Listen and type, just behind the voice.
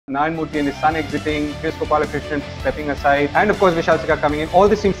Narayan Murthy and his son exiting, Chris Gopalakrishnan stepping aside, and of course Vishal Sikka coming in. All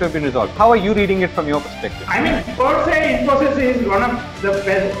this seems to have been resolved. How are you reading it from your perspective? I mean, per se, Infosys is one of the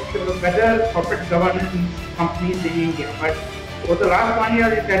better corporate governance companies in India. But over the last 1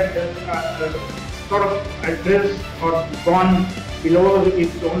 year, it had sort of addressed or gone below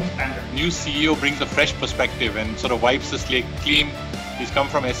its own standard. New CEO brings a fresh perspective and sort of wipes the slate clean. He's come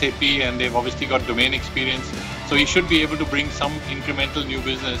from SAP and they've obviously got domain experience. So he should be able to bring some incremental new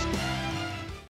business